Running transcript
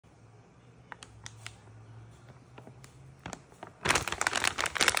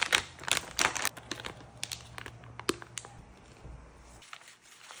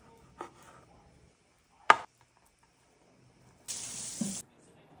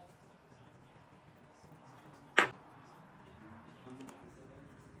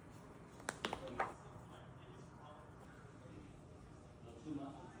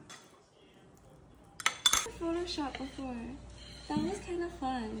photo shop before. That was kind of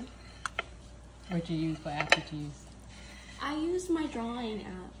fun. What'd you use? What app did you use? I used my drawing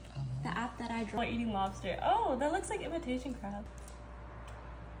app. The app that I draw. While eating lobster. Oh, that looks like imitation crab.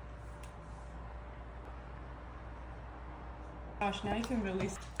 Gosh, now you can really.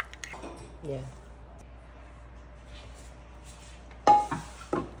 Yeah.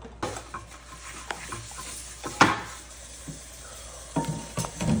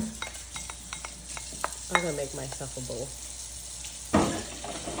 I'm gonna make myself a bowl.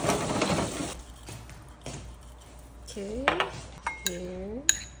 Okay, here.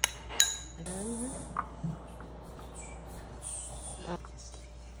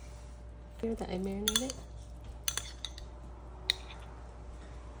 Here that I marinated.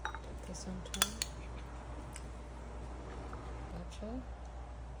 This on top. Sriracha.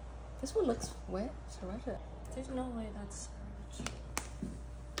 This one looks wet. Sriracha. There's no way that's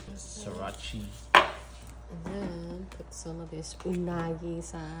Sriracha. And then put some of this unagi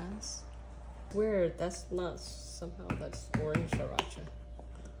sauce. Weird, that's not somehow that's orange sriracha.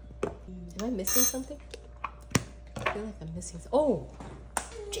 Am I missing something? I feel like I'm missing. Oh,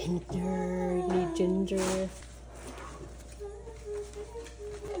 ginger. You need ginger.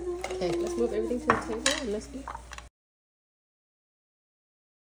 Okay, let's move everything to the table and let's eat.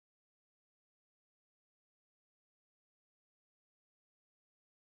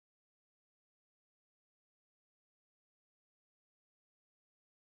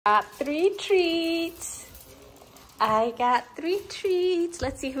 Got 3 treats. I got 3 treats.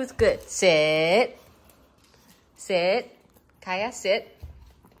 Let's see who's good. Sit. Sit. Kaya, sit.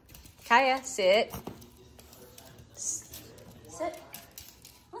 Kaya, sit. Sit.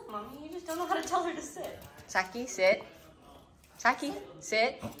 Look, Mommy, you just don't know how to tell her to sit. Saki, sit. Saki,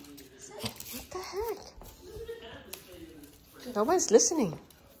 sit. Sit. What the heck? No one's listening.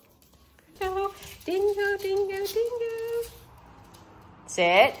 Dingo, dingo, dingo, dingo.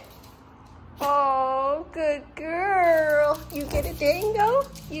 Sit. Oh, good girl. You get a dingo?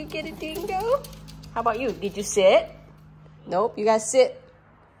 You get a dingo? How about you? Did you sit? Nope, you guys sit.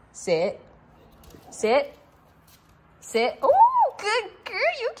 Sit. Sit. Sit. Oh, good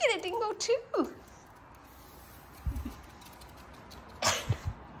girl. You get a dingo too.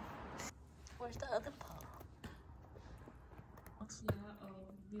 Where's the other paw?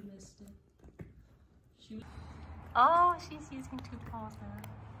 We missed it. Oh, she's using 2 paws now.